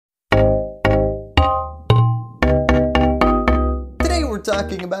we're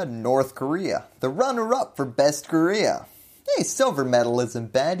talking about North Korea, the runner-up for Best Korea. Hey, silver medal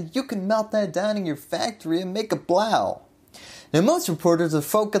isn't bad. You can melt that down in your factory and make a plow. Now, most reporters are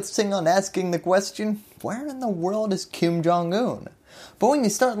focusing on asking the question, where in the world is Kim Jong-un? But when you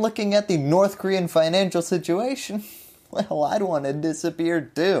start looking at the North Korean financial situation, well, I'd want to disappear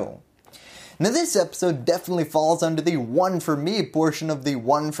too. Now, this episode definitely falls under the one for me portion of the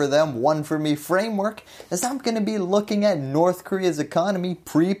one for them, one for me framework, as I'm going to be looking at North Korea's economy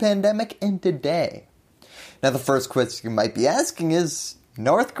pre-pandemic and today. Now, the first question you might be asking is,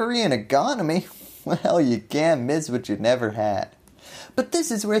 North Korean economy? Well, you can't miss what you never had. But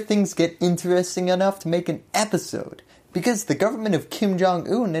this is where things get interesting enough to make an episode, because the government of Kim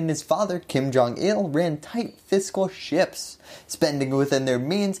Jong-un and his father Kim Jong-il ran tight fiscal ships, spending within their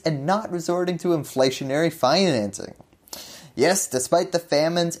means and not resorting to inflationary financing. Yes, despite the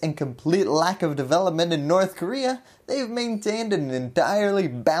famines and complete lack of development in North Korea, they've maintained an entirely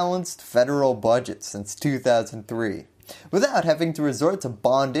balanced federal budget since 2003, without having to resort to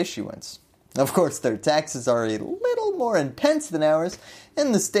bond issuance. Of course, their taxes are a little more intense than ours,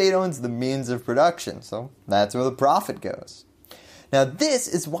 and the state owns the means of production, so that's where the profit goes. Now, this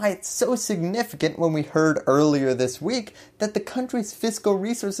is why it's so significant when we heard earlier this week that the country's fiscal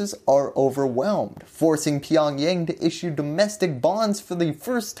resources are overwhelmed, forcing Pyongyang to issue domestic bonds for the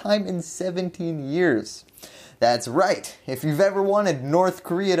first time in 17 years. That's right, if you've ever wanted North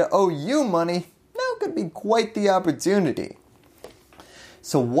Korea to owe you money, now could be quite the opportunity.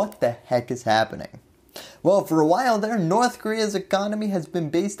 So what the heck is happening? Well, for a while there, North Korea's economy has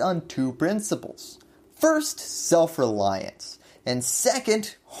been based on two principles. First, self-reliance. And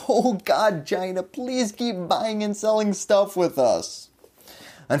second, oh God, China, please keep buying and selling stuff with us.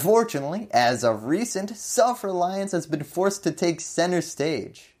 Unfortunately, as of recent, self-reliance has been forced to take center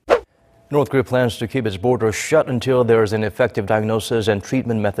stage. North Korea plans to keep its borders shut until there is an effective diagnosis and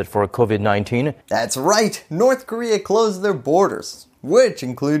treatment method for COVID-19. That's right, North Korea closed their borders, which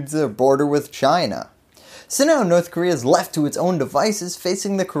includes their border with China. So now North Korea is left to its own devices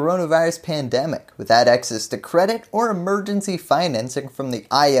facing the coronavirus pandemic, without access to credit or emergency financing from the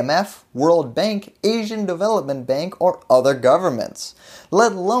IMF, World Bank, Asian Development Bank, or other governments,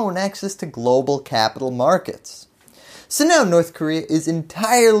 let alone access to global capital markets. So now North Korea is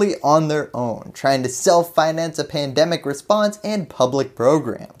entirely on their own, trying to self-finance a pandemic response and public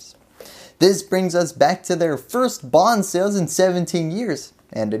programs. This brings us back to their first bond sales in 17 years,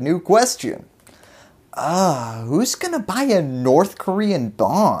 and a new question. Who's gonna buy a North Korean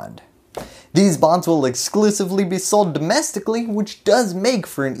bond? These bonds will exclusively be sold domestically, which does make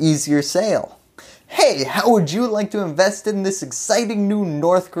for an easier sale. Hey, how would you like to invest in this exciting new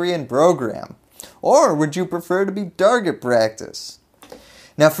North Korean program? Or would you prefer to be target practice?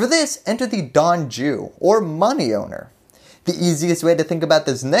 Now for this, enter the Donju, or money owner. The easiest way to think about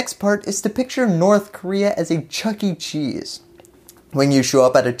this next part is to picture North Korea as a Chuck E. Cheese. When you show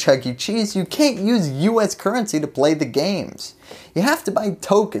up at a Chuck E. Cheese, you can't use US currency to play the games. You have to buy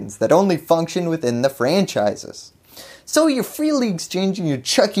tokens that only function within the franchises. So you're freely exchanging your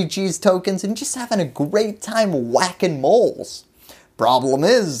Chuck E. Cheese tokens and just having a great time whacking moles. Problem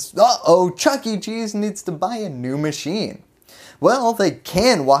is, Chuck E. Cheese needs to buy a new machine. Well, they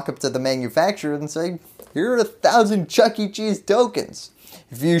can walk up to the manufacturer and say, here are 1,000 Chuck E. Cheese tokens.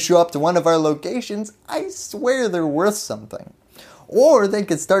 If you show up to one of our locations, I swear they're worth something. Or they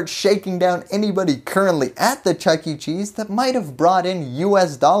could start shaking down anybody currently at the Chuck E. Cheese that might have brought in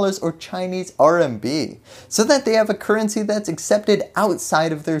US dollars or Chinese RMB, so that they have a currency that's accepted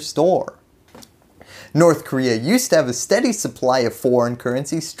outside of their store. North Korea used to have a steady supply of foreign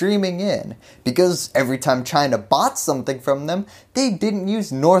currency streaming in, because every time China bought something from them, they didn't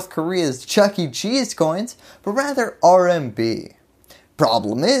use North Korea's Chuck E. Cheese coins, but rather RMB.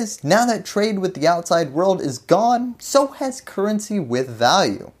 Problem is, now that trade with the outside world is gone, so has currency with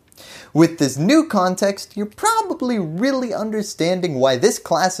value. With this new context, you're probably really understanding why this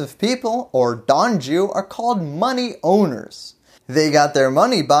class of people, or Donju, are called money owners. They got their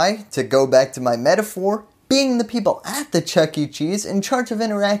money by, to go back to my metaphor, being the people at the Chuck E. Cheese in charge of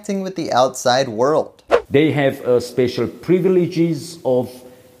interacting with the outside world. They have special privileges of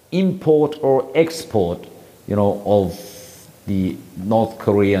import or export, of the North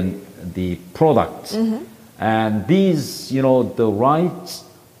Korean products. And these, the rights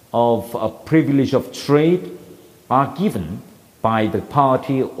of a privilege of trade are given by the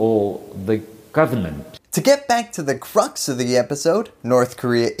party or the government. To get back to the crux of the episode, North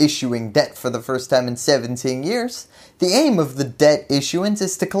Korea issuing debt for the first time in 17 years, the aim of the debt issuance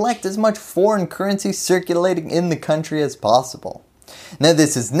is to collect as much foreign currency circulating in the country as possible. Now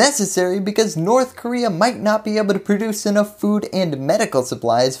this is necessary because North Korea might not be able to produce enough food and medical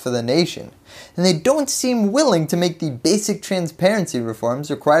supplies for the nation, and they don't seem willing to make the basic transparency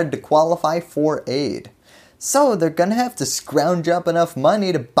reforms required to qualify for aid. So they're gonna have to scrounge up enough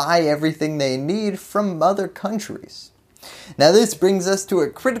money to buy everything they need from other countries. Now this brings us to a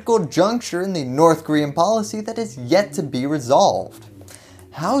critical juncture in the North Korean policy that is yet to be resolved.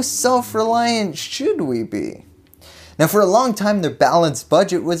 How self-reliant should we be? Now for a long time their balanced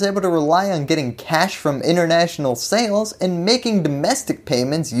budget was able to rely on getting cash from international sales and making domestic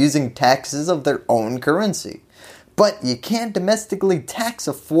payments using taxes of their own currency. But you can't domestically tax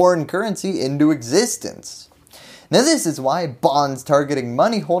a foreign currency into existence. Now this is why bonds targeting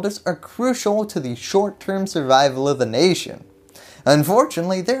money holders are crucial to the short-term survival of the nation.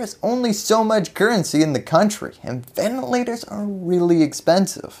 Unfortunately, there is only so much currency in the country, and ventilators are really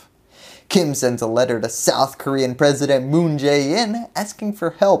expensive. Kim sent a letter to South Korean President Moon Jae-in asking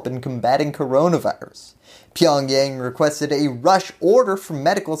for help in combating coronavirus. Pyongyang requested a rush order for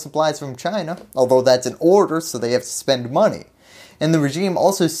medical supplies from China, although that's an order so they have to spend money. And the regime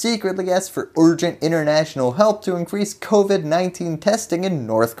also secretly asked for urgent international help to increase COVID-19 testing in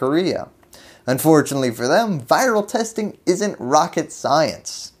North Korea. Unfortunately for them, viral testing isn't rocket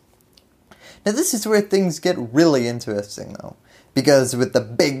science. Now this is where things get really interesting though. Because with the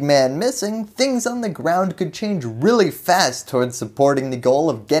big man missing, things on the ground could change really fast towards supporting the goal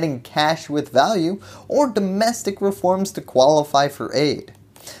of getting cash with value or domestic reforms to qualify for aid.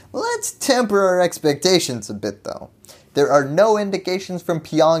 Let's temper our expectations a bit though. There are no indications from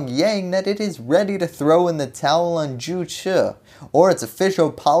Pyongyang that it is ready to throw in the towel on Juche or its official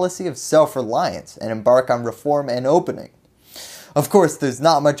policy of self-reliance and embark on reform and opening. Of course, there's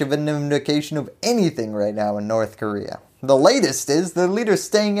not much of an indication of anything right now in North Korea. The latest is the leader's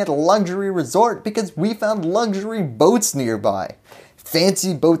staying at a luxury resort because we found luxury boats nearby.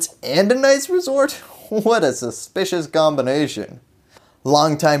 Fancy boats and a nice resort? What a suspicious combination.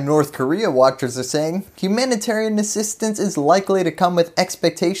 Longtime North Korea watchers are saying humanitarian assistance is likely to come with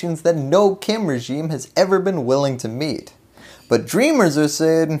expectations that no Kim regime has ever been willing to meet. But dreamers are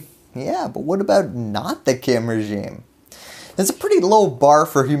saying, yeah, but what about not the Kim regime? There's a pretty low bar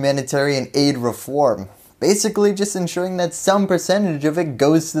for humanitarian aid reform. Basically just ensuring that some percentage of it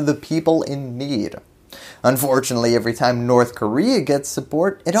goes to the people in need. Unfortunately, every time North Korea gets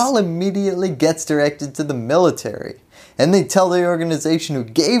support, it all immediately gets directed to the military. And they tell the organization who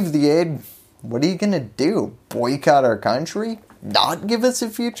gave the aid, what are you gonna do? Boycott our country? Not give us a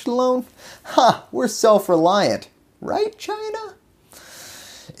future loan? Ha, we're self-reliant. Right, China?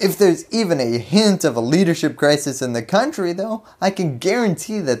 If there's even a hint of a leadership crisis in the country though, I can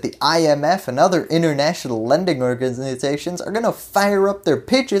guarantee that the IMF and other international lending organizations are going to fire up their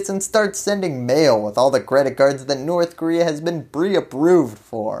pitches and start sending mail with all the credit cards that North Korea has been pre-approved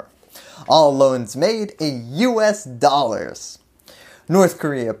for. All loans made in US dollars. North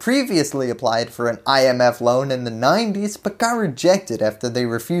Korea previously applied for an IMF loan in the 90s but got rejected after they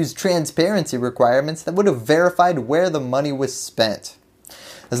refused transparency requirements that would have verified where the money was spent.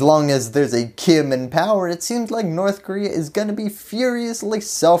 As long as there's a Kim in power, it seems like North Korea is going to be furiously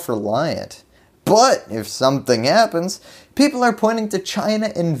self-reliant. But if something happens, people are pointing to China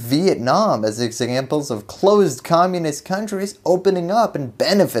and Vietnam as examples of closed communist countries opening up and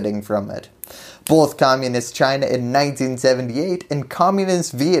benefiting from it. Both Communist China in 1978 and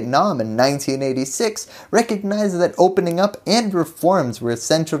Communist Vietnam in 1986 recognized that opening up and reforms were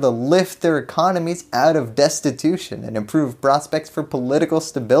essential to lift their economies out of destitution and improve prospects for political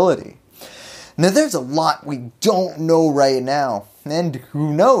stability. Now there's a lot we don't know right now, and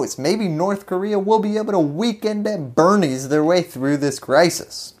who knows, maybe North Korea will be able to weekend at Bernie's their way through this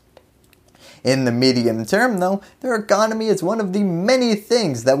crisis. In the medium term though, their economy is one of the many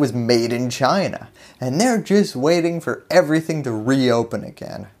things that was made in China, and they're just waiting for everything to reopen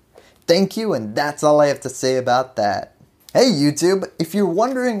again. Thank you, and that's all I have to say about that. Hey YouTube, if you're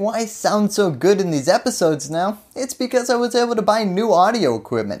wondering why I sound so good in these episodes now, it's because I was able to buy new audio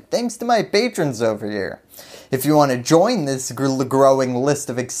equipment thanks to my patrons over here. If you want to join this growing list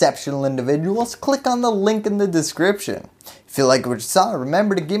of exceptional individuals, click on the link in the description. If you like what you saw,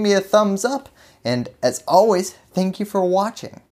 remember to give me a thumbs up, and as always, thank you for watching.